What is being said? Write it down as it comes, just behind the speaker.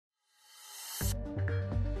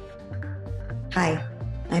Hi,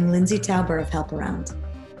 I'm Lindsay Tauber of Help Around,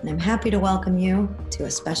 and I'm happy to welcome you to a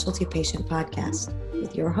specialty patient podcast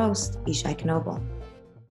with your host, Ishai Knoble.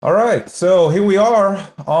 All right, so here we are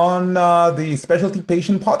on the Specialty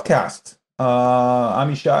Patient Podcast.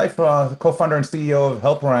 I'm Ishai, co-founder and CEO of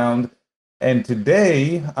Help Around, and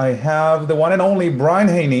today I have the one and only Brian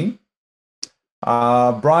Haney.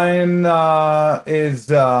 Brian is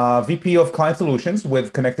VP of Client Solutions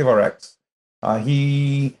with ConnectiveRx.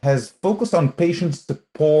 He has focused on patient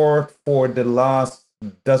support for the last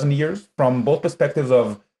dozen years from both perspectives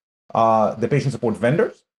of the patient support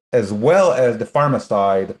vendors as well as the pharma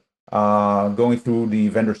side, going through the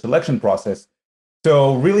vendor selection process.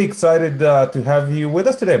 So really excited to have you with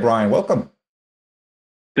us today, Brian. Welcome.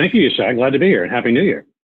 Thank you, Ishai. Glad to be here. Happy New Year.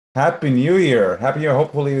 Happy New Year. Happy New Year.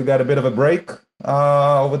 Hopefully you got a bit of a break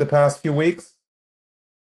over the past few weeks.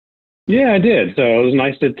 Yeah, I did. So it was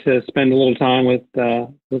nice to spend a little time with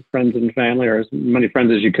friends and family, or as many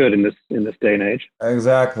friends as you could in this day and age.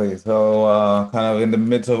 Exactly. So kind of in the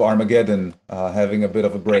midst of Armageddon, having a bit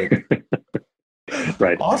of a break.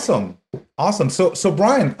 Right. Awesome. So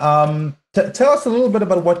Brian, tell us a little bit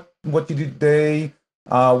about what you do today,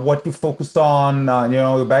 what you focus on.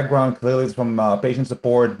 Your background clearly is from patient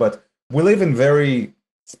support, but we live in very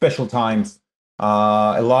special times.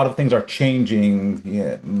 A lot of things are changing,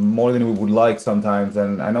 more than we would like sometimes,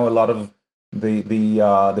 and I know a lot of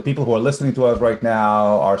the people who are listening to us right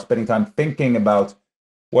now are spending time thinking about,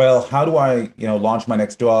 well, how do I launch my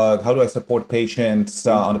next drug? How do I support patients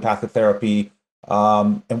on the path to therapy?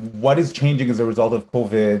 And what is changing as a result of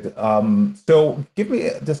COVID? So give me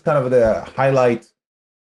just kind of the highlight.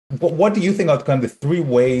 What do you think are kind of the three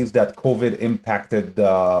ways that COVID impacted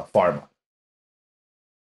pharma?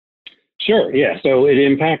 Sure. Yeah. So it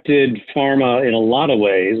impacted pharma in a lot of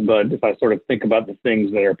ways, but if I sort of think about the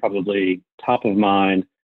things that are probably top of mind,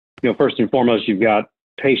 first and foremost, you've got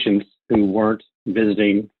patients who weren't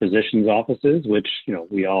visiting physicians' offices, which,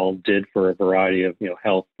 we all did for a variety of,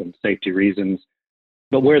 health and safety reasons.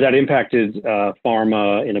 But where that impacted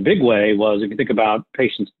pharma in a big way was if you think about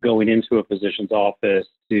patients going into a physician's office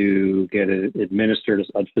to get a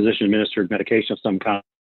physician-administered medication of some kind.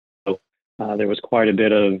 There was quite a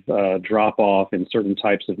bit of drop-off in certain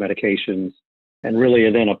types of medications, and really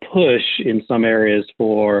then a push in some areas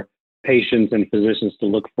for patients and physicians to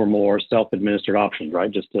look for more self-administered options, right,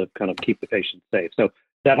 just to kind of keep the patient safe. So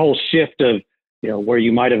that whole shift of, where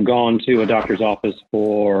you might have gone to a doctor's office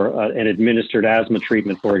for an administered asthma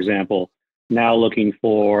treatment, for example, now looking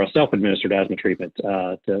for a self-administered asthma treatment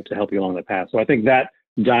to help you along the path. So I think that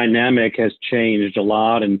dynamic has changed a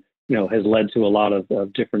lot, and has led to a lot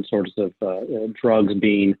of different sorts of drugs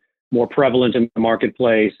being more prevalent in the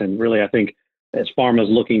marketplace. And really, I think as pharma's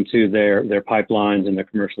looking to their pipelines and their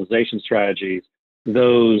commercialization strategies,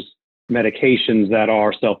 those medications that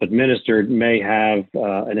are self-administered may have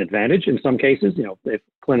an advantage in some cases. If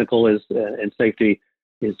clinical is and safety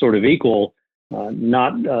is sort of equal,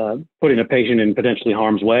 not putting a patient in potentially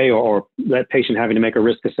harm's way, or that patient having to make a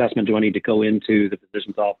risk assessment. Do I need to go into the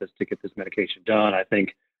physician's office to get this medication done? I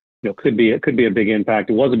think could be a big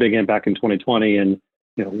impact. It was a big impact in 2020, and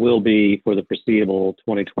will be for the foreseeable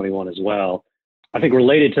 2021 as well. I think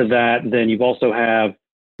related to that, then you've also have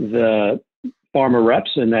the pharma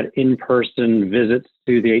reps and that in-person visits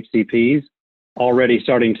to the HCPs already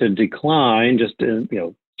starting to decline. Just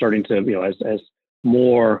starting to as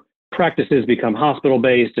more practices become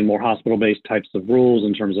hospital-based and more hospital-based types of rules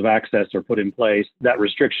in terms of access are put in place, that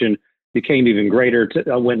restriction became even greater.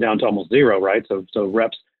 Went down to almost zero, right? So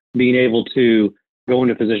reps being able to go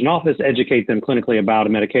into a physician office, educate them clinically about a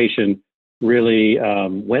medication really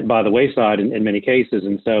went by the wayside in many cases.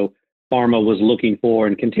 And so pharma was looking for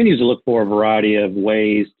and continues to look for a variety of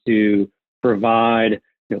ways to provide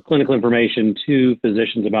clinical information to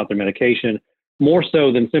physicians about their medication, more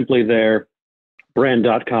so than simply their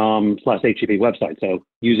brand.com/HCP website. So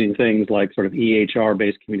using things like sort of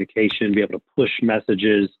EHR-based communication, be able to push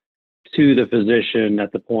messages to the physician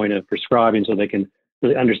at the point of prescribing so they can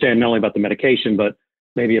really understand not only about the medication, but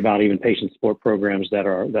maybe about even patient support programs that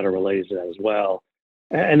are related to that as well.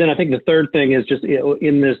 And then I think the third thing is just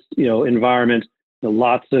in this environment,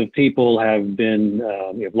 lots of people have been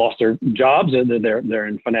have lost their jobs, and they're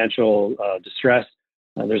in financial distress.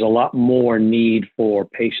 There's a lot more need for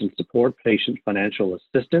patient support, patient financial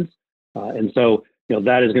assistance, and so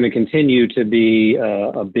that is going to continue to be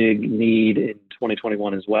a big need in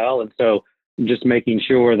 2021 as well. And so just making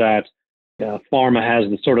sure that pharma has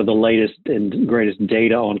the latest and greatest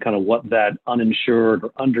data on kind of what that uninsured or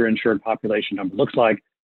underinsured population number looks like.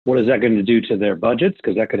 What is that going to do to their budgets?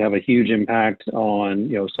 Because that could have a huge impact on,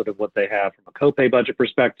 sort of what they have from a copay budget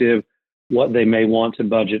perspective. what they may want to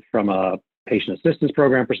budget from a patient assistance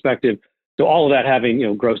program perspective. So all of that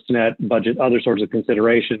having, gross to net, budget, other sorts of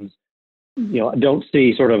considerations, I don't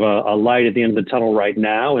see sort of a light at the end of the tunnel right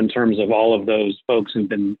now in terms of all of those folks who've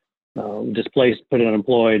been displaced, put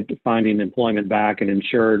unemployed, finding employment back and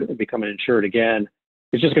insured, becoming insured again.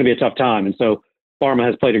 It's just going to be a tough time. And so pharma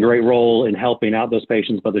has played a great role in helping out those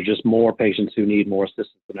patients, but there's just more patients who need more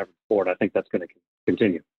assistance than ever before. And I think that's going to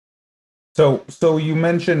continue. So you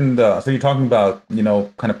mentioned, so you're talking about,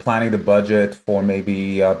 kind of planning the budget for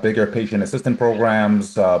maybe bigger patient assistance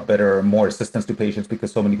programs, more assistance to patients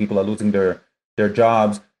because so many people are losing their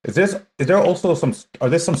jobs. Are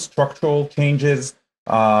there some structural changes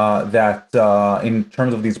that in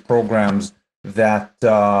terms of these programs that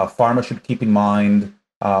pharma should keep in mind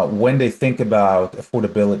when they think about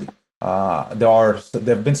affordability?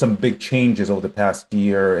 There have been some big changes over the past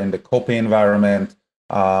year in the copay environment.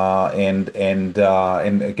 And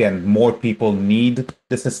again, more people need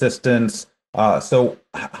this assistance. So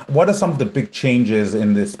what are some of the big changes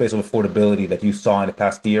in the space of affordability that you saw in the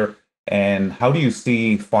past year? And how do you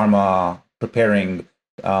see pharma preparing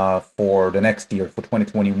for the next year, for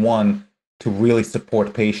 2021, to really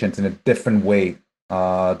support patients in a different way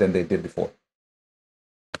than they did before?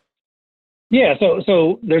 Yeah,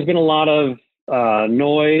 so there's been a lot of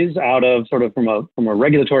noise out of sort of from a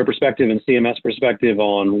regulatory perspective and CMS perspective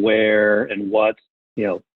on where and what,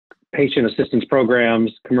 patient assistance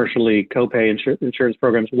programs, commercially copay insurance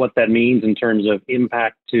programs, what that means in terms of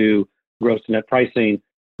impact to gross to net pricing,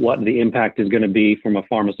 what the impact is going to be from a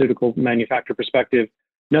pharmaceutical manufacturer perspective.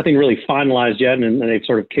 Nothing really finalized yet, and they've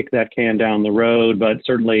sort of kicked that can down the road, but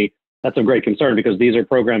certainly that's a great concern because these are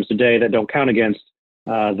programs today that don't count against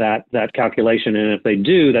that calculation, and if they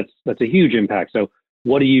do, that's a huge impact. So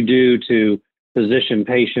what do you do to position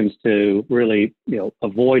patients to really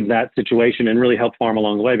avoid that situation and really help pharma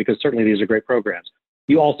along the way? Because certainly these are great programs.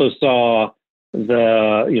 You also saw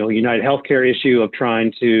the United Healthcare issue of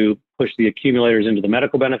trying to push the accumulators into the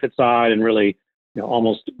medical benefit side and really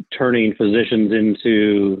almost turning physicians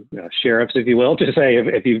into sheriffs, if you will, to say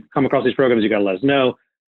if you come across these programs, you got to let us know.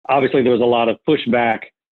 Obviously, there was a lot of pushback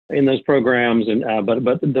in those programs, and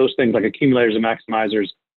but those things like accumulators and maximizers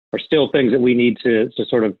are still things that we need to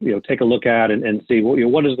sort of take a look at and see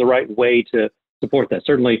what is the right way to support that.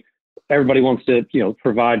 Certainly, everybody wants to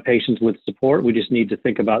provide patients with support. We just need to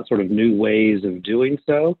think about sort of new ways of doing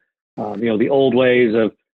so. The old ways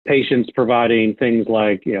of patients providing things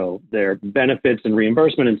like their benefits and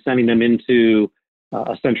reimbursement and sending them into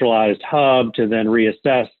a centralized hub to then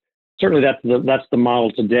reassess. Certainly, that's the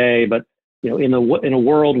model today, but in a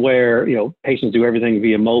world where patients do everything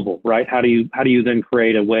via mobile, right? How do you then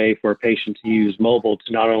create a way for a patient to use mobile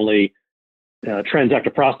to not only transact a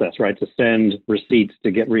process, right, to send receipts to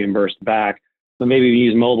get reimbursed back, but maybe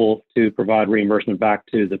use mobile to provide reimbursement back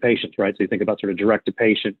to the patients, right? So you think about sort of direct to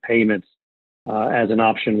patient payments as an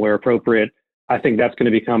option where appropriate. I think that's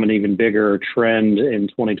going to become an even bigger trend in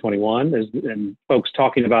 2021, and folks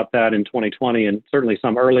talking about that in 2020 and certainly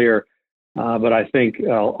some earlier. But I think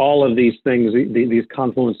all of these things, these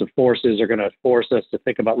confluence of forces are going to force us to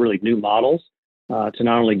think about really new models to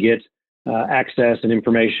not only get access and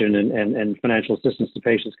information and financial assistance to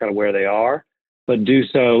patients kind of where they are, but do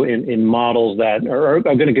so in models that are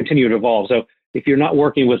going to continue to evolve. So if you're not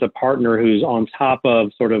working with a partner who's on top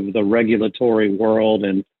of sort of the regulatory world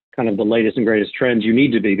and kind of the latest and greatest trends, you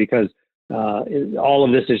need to be, because all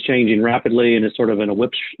of this is changing rapidly and is sort of in a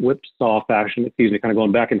whipsaw fashion, kind of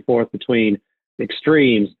going back and forth between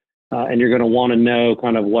extremes. And you're going to want to know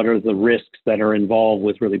kind of what are the risks that are involved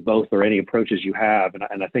with really both or any approaches you have.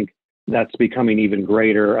 And I think that's becoming even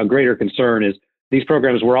greater. A greater concern is these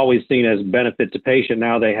programs were always seen as benefit to patient.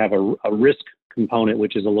 Now they have a risk component,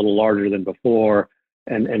 which is a little larger than before.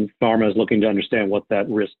 And pharma is looking to understand what that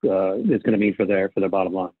risk is going to mean for their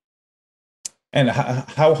bottom line. And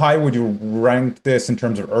how high would you rank this in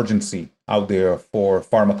terms of urgency out there for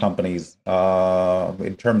pharma companies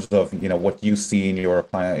in terms of what you see in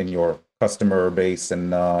your customer base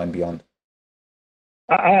and beyond?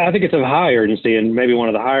 I think it's of high urgency and maybe one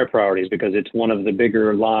of the higher priorities because it's one of the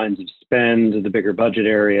bigger lines of spend, the bigger budget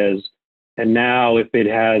areas. And now if it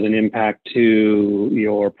has an impact to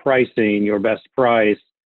your pricing, your best price,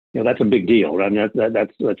 that's a big deal. I mean,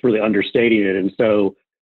 that's really understating it. And so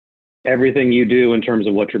everything you do in terms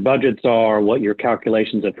of what your budgets are, what your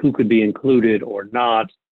calculations of who could be included or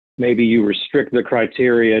not, maybe you restrict the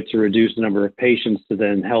criteria to reduce the number of patients to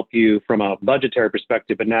then help you from a budgetary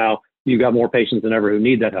perspective. But now you've got more patients than ever who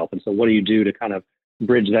need that help. And so what do you do to kind of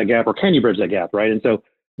bridge that gap, or can you bridge that gap, right? And so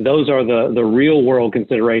those are the real world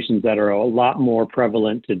considerations that are a lot more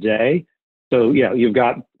prevalent today. So yeah, you've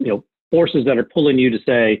got forces that are pulling you to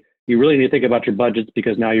say, you really need to think about your budgets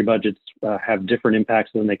because now your budgets have different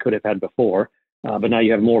impacts than they could have had before. But now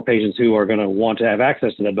you have more patients who are going to want to have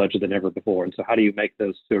access to that budget than ever before. And so how do you make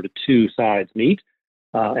those sort of two sides meet?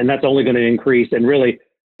 And that's only going to increase. And really,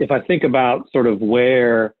 if I think about sort of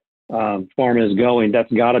where pharma is going,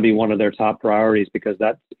 that's got to be one of their top priorities, because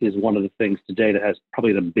that is one of the things today that has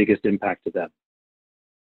probably the biggest impact to them.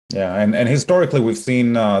 Yeah, and historically we've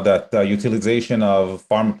seen that utilization of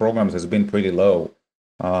pharma programs has been pretty low,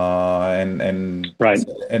 and right,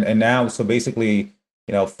 and now, so basically,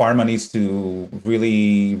 pharma needs to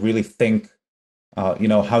really think,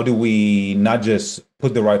 how do we not just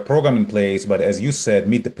put the right program in place, but as you said,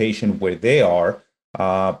 meet the patient where they are,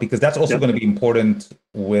 because that's also going to be important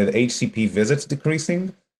with HCP visits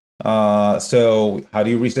decreasing. So how do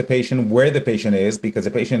you reach the patient where the patient is? Because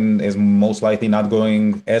the patient is most likely not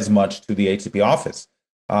going as much to the HCP office.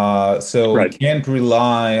 So you can't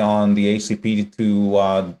rely on the HCP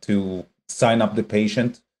to sign up the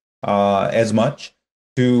patient as much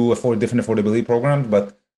for different affordability programs.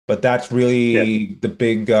 But that's really the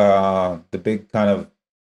big kind of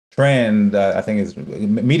trend, I think, is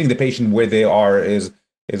meeting the patient where they are is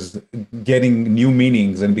getting new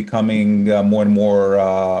meanings and becoming more and more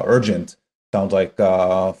urgent, sounds like,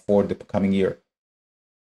 for the coming year.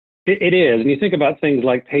 It is. And you think about things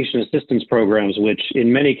like patient assistance programs, which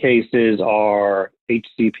in many cases are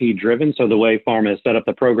HCP driven. So the way pharma has set up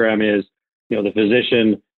the program is, the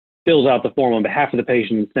physician fills out the form on behalf of the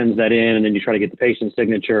patient and sends that in, and then you try to get the patient's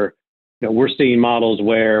signature. We're seeing models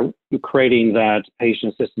where you're creating that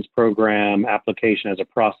patient assistance program application as a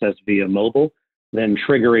process via mobile, then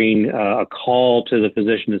triggering a call to the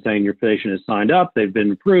physician and saying your patient is signed up, they've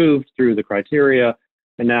been approved through the criteria,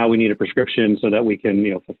 and now we need a prescription so that we can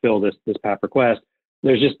fulfill this PAP request.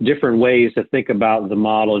 There's just different ways to think about the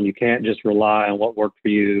model, and you can't just rely on what worked for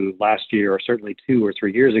you last year or certainly 2 or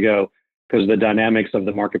 3 years ago, because the dynamics of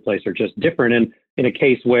the marketplace are just different. And in a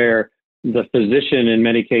case where the physician in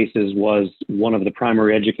many cases was one of the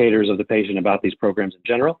primary educators of the patient about these programs in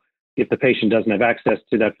general, if the patient doesn't have access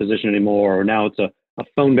to that physician anymore, or now it's a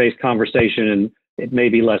phone-based conversation and it may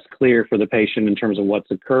be less clear for the patient in terms of what's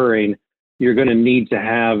occurring, you're going to need to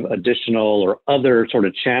have additional or other sort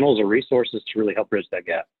of channels or resources to really help bridge that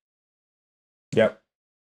gap. Yep.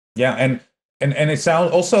 Yeah. And it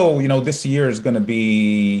sounds also, this year is going to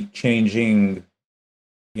be changing,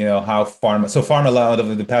 how pharma out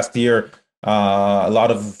of the past year, a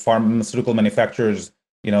lot of pharmaceutical manufacturers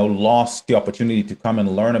lost the opportunity to come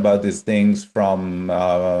and learn about these things from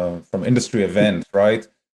industry events, right?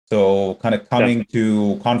 So kind of coming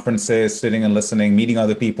to conferences, sitting and listening, meeting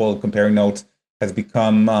other people, comparing notes has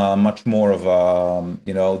become much more of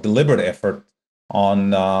a deliberate effort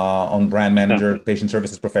on brand manager, patient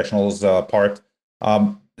services professionals' part.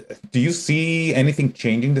 Do you see anything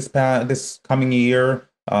changing this coming year?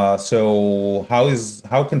 So how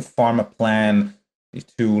can pharma plan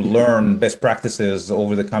to learn best practices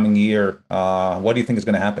over the coming year? What do you think is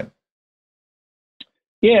going to happen?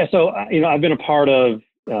 Yeah, so I've been a part of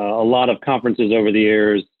a lot of conferences over the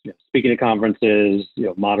years, speaking at conferences,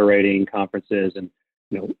 moderating conferences, and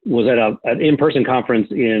was at an in-person conference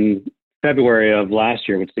in February of last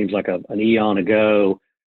year, which seems like an eon ago,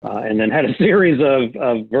 and then had a series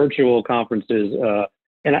of virtual conferences.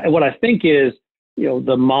 And what I think is,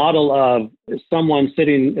 the model of someone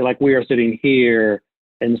sitting like we are sitting here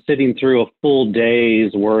and sitting through a full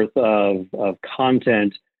day's worth of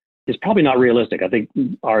content is probably not realistic. I think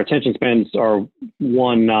our attention spans are,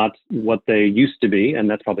 one, not what they used to be, and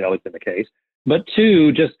that's probably always been the case. But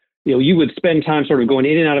two, just you would spend time sort of going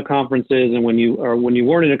in and out of conferences, and when you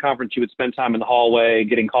weren't in a conference, you would spend time in the hallway,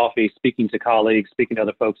 getting coffee, speaking to colleagues, speaking to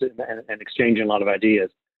other folks, and exchanging a lot of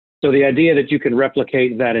ideas. So the idea that you can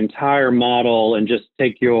replicate that entire model and just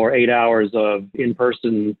take your 8 hours of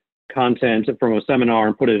in-person content from a seminar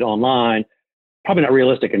and put it online, probably not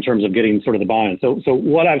realistic in terms of getting sort of the buy-in. So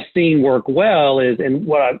what I've seen work well is, and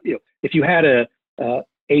if you had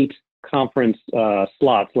 8 conference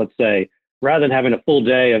slots, let's say, rather than having a full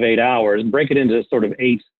day of 8 hours, break it into sort of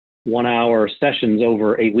 8 one-hour sessions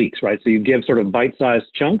over 8 weeks, right? So you give sort of bite-sized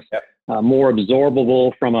chunks, more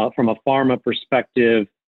absorbable from a pharma perspective,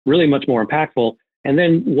 really much more impactful. And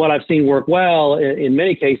then what I've seen work well in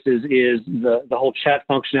many cases is the whole chat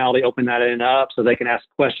functionality, open that up so they can ask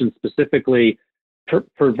questions specifically,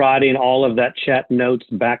 providing all of that chat notes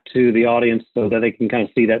back to the audience so that they can kind of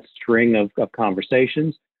see that string of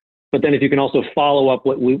conversations. But then if you can also follow up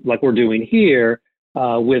like we're doing here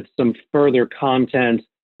with some further content,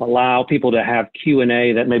 allow people to have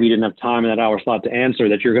Q&A that maybe you didn't have time in that hour slot to answer,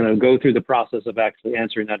 that you're going to go through the process of actually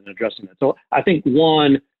answering that and addressing that. So I think,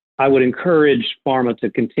 one, I would encourage pharma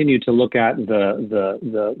to continue to look at the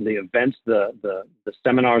events, the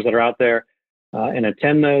seminars that are out there, and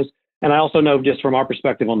attend those. And I also know, just from our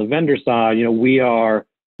perspective on the vendor side, we are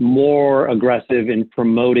more aggressive in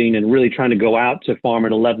promoting and really trying to go out to pharma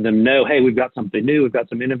to let them know, hey, we've got something new, we've got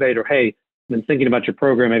some innovator. Hey, I've been thinking about your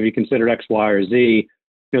program. Have you considered X, Y, or Z?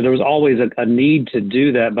 There was always a need to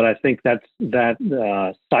do that, but I think that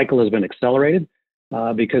cycle has been accelerated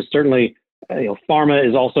because certainly, pharma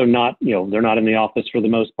is also not, they're not in the office for the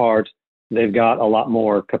most part. They've got a lot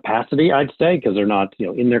more capacity, I'd say, because they're not,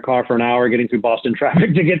 in their car for an hour getting through Boston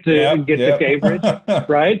traffic to get to Cambridge,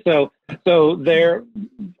 right? So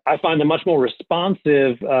I find them much more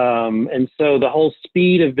responsive, and so the whole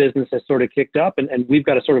speed of business has sort of kicked up, and we've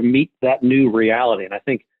got to sort of meet that new reality. And I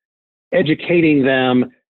think educating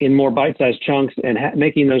them in more bite-sized chunks and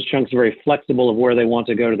making those chunks very flexible of where they want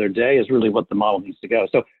to go to their day is really what the model needs to go.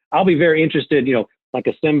 So I'll be very interested, like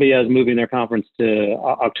Asembia is moving their conference to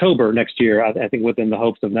October next year, I think within the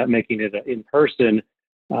hopes of that making it in person.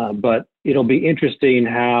 But it'll be interesting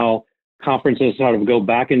how conferences sort of go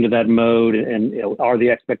back into that mode, and are the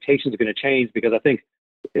expectations going to change? Because I think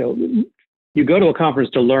you go to a conference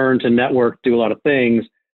to learn, to network, do a lot of things,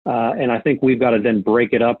 and I think we've got to then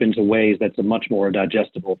break it up into ways that's much more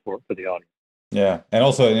digestible for the audience. Yeah, and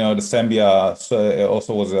also the Sembia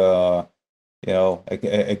also was a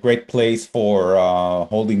great place for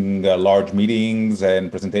holding large meetings and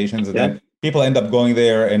presentations, and then people end up going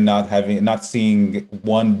there and not seeing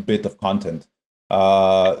one bit of content.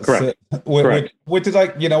 Correct. Which is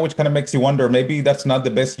like, which kind of makes you wonder, maybe that's not the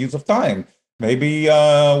best use of time. Maybe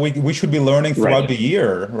we should be learning throughout the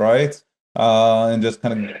year, right? And just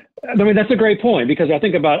kind of. I mean, that's a great point, because I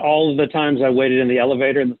think about all of the times I waited in the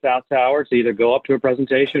elevator in the South Tower to either go up to a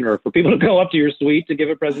presentation or for people to go up to your suite to give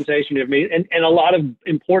a presentation. And a lot of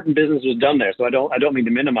important business was done there. So I don't mean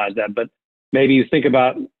to minimize that, but maybe you think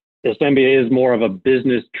about Asembia is more of a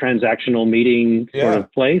business transactional meeting sort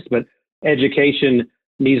of place, but education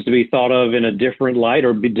needs to be thought of in a different light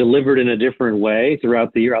or be delivered in a different way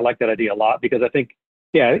throughout the year. I like that idea a lot, because I think,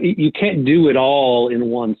 you can't do it all in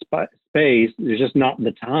one space. There's just not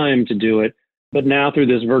the time to do it. But now through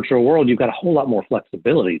this virtual world, you've got a whole lot more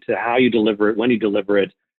flexibility to how you deliver it, when you deliver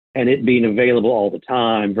it, and it being available all the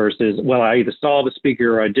time versus, well, I either saw the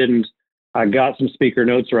speaker or I didn't. I got some speaker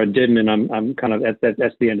notes or I didn't, and I'm kind of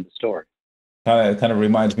that's the end of the story. Kind of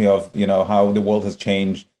reminds me of how the world has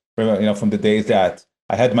changed. From the days that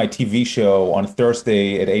I had my TV show on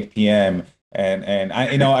Thursday at 8 p.m. and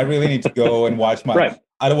I really need to go and watch my.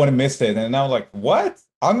 I don't want to miss it, and now like, what?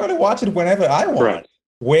 I'm going to watch it whenever I want,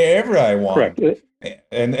 wherever I want. Correct.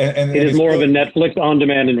 And it is more of a Netflix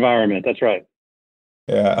on-demand environment. That's right.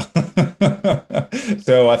 Yeah.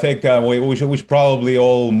 So I think we should probably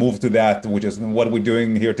all move to that, which is what we're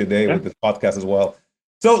doing here today with this podcast as well.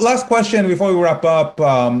 So last question before we wrap up.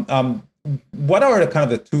 What are the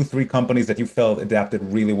kind of the 2-3 companies that you felt adapted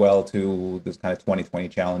really well to this kind of 2020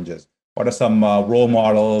 challenges? What are some role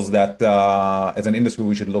models that as an industry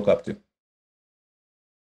we should look up to?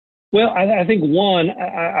 Well, I think one,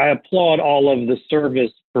 I applaud all of the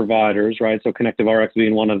service providers, right? So ConnectiveRx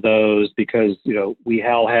being one of those, because, we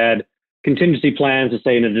all had contingency plans to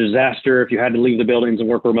say in a disaster, if you had to leave the buildings and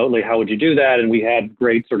work remotely, how would you do that? And we had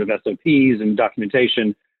great sort of SOPs and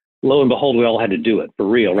documentation. Lo and behold, we all had to do it for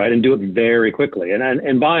real, right? And do it very quickly.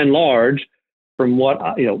 And by and large, from what,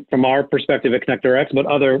 from our perspective at ConnectiveRx, but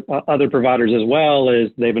other providers as well,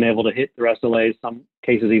 is they've been able to hit their SLAs, some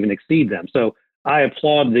cases even exceed them. So I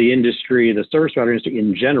applaud the industry, the service provider industry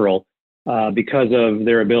in general, because of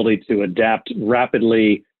their ability to adapt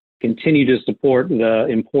rapidly, continue to support the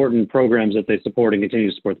important programs that they support, and continue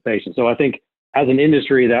to support the patient. So I think as an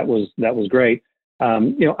industry, that was great.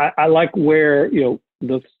 I like where,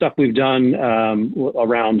 the stuff we've done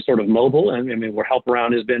around sort of mobile, and I mean, where Help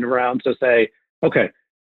Around has been around to say, okay,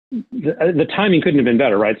 the timing couldn't have been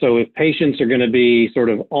better, right? So if patients are going to be sort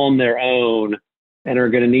of on their own and are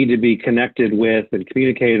going to need to be connected with and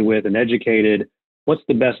communicated with and educated, what's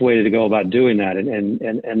the best way to go about doing that?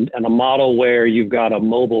 And a model where you've got a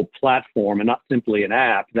mobile platform and not simply an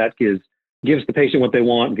app that gives the patient what they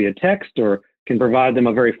want via text or can provide them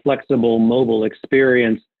a very flexible mobile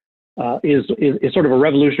experience is sort of a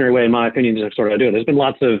revolutionary way, in my opinion, to sort of do it. There's been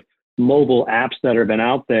lots of mobile apps that have been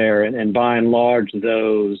out there, and by and large,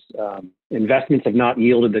 those investments have not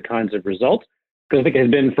yielded the kinds of results, because I think it has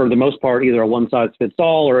been, for the most part, either a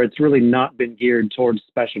one-size-fits-all, or it's really not been geared towards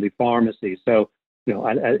specialty pharmacy. So,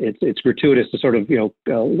 it's gratuitous to sort of,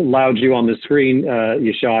 loud you on the screen,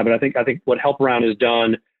 Yishai, but I think what Help Around has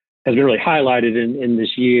done has been really highlighted in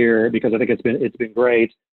this year, because I think it's been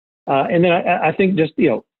great. And then I think just,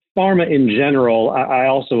 pharma in general, I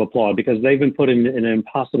also applaud because they've been put in an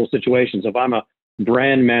impossible situation. So if I'm a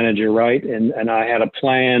brand manager, right, and I had a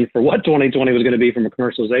plan for what 2020 was going to be from a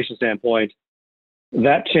commercialization standpoint,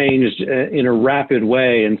 that changed in a rapid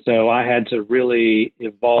way. And so I had to really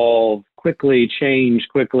evolve quickly, change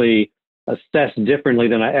quickly, assess differently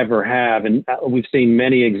than I ever have. And we've seen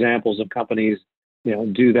many examples of companies,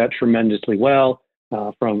 do that tremendously well,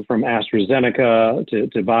 from AstraZeneca to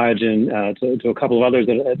Biogen, to a couple of others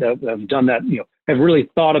that have done that, have really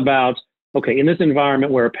thought about, okay, in this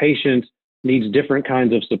environment where a patient needs different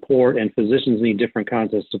kinds of support and physicians need different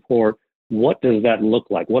kinds of support, what does that look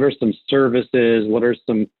like? What are some services? What are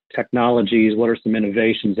some technologies? What are some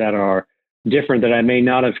innovations that are different that I may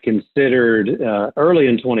not have considered early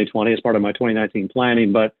in 2020 as part of my 2019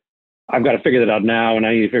 planning, but I've got to figure that out now, and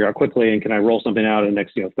I need to figure out quickly, and can I roll something out in the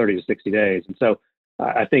next 30 to 60 days? And so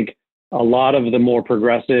I think a lot of the more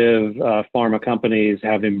progressive pharma companies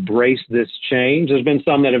have embraced this change. There's been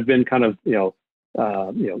some that have been kind of,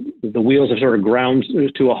 the wheels have sort of ground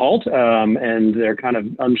to a halt, and they're kind of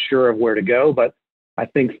unsure of where to go. But I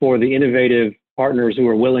think for the innovative partners who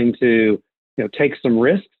are willing to, take some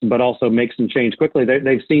risks, but also make some change quickly,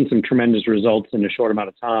 they've seen some tremendous results in a short amount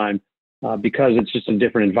of time because it's just a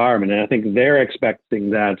different environment. And I think they're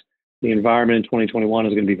expecting that the environment in 2021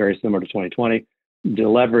 is going to be very similar to 2020. To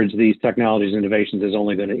leverage these technologies and innovations is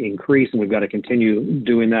only going to increase, and we've got to continue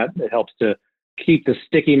doing that. It helps to keep the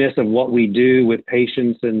stickiness of what we do with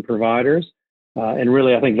patients and providers. And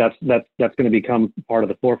really, I think that's going to become part of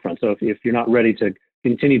the forefront. So if you're not ready to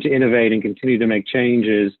continue to innovate and continue to make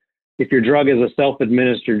changes, if your drug is a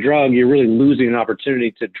self-administered drug, you're really losing an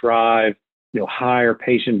opportunity to drive, higher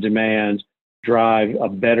patient demand, drive a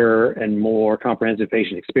better and more comprehensive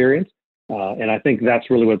patient experience. And I think that's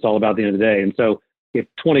really what it's all about at the end of the day. And so if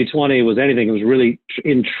 2020 was anything, it was really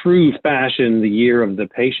in true fashion the year of the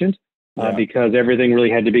patient, because everything really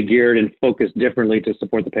had to be geared and focused differently to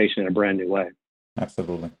support the patient in a brand new way.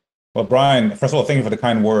 Absolutely. Well, Brian, first of all, thank you for the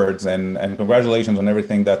kind words, and congratulations on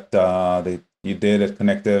everything that you did at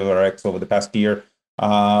ConnectiveRx over the past year.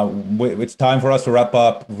 It's time for us to wrap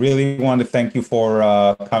up. Really want to thank you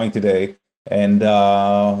for coming today, and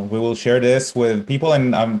we will share this with people,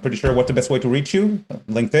 and I'm pretty sure what's the best way to reach you?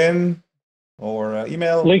 LinkedIn or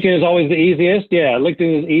email? LinkedIn is always the easiest. Yeah,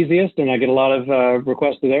 LinkedIn is easiest, and I get a lot of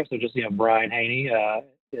requests through there. So just, Brian Haney,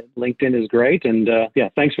 LinkedIn is great. And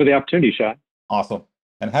thanks for the opportunity, Shai. Awesome.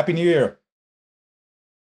 And Happy New Year.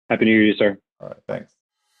 Happy New Year to you, sir. All right, thanks.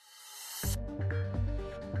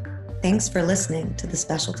 Thanks for listening to the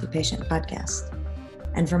Specialty Patient Podcast.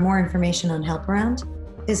 And for more information on HelpAround,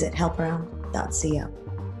 visit helparound.co.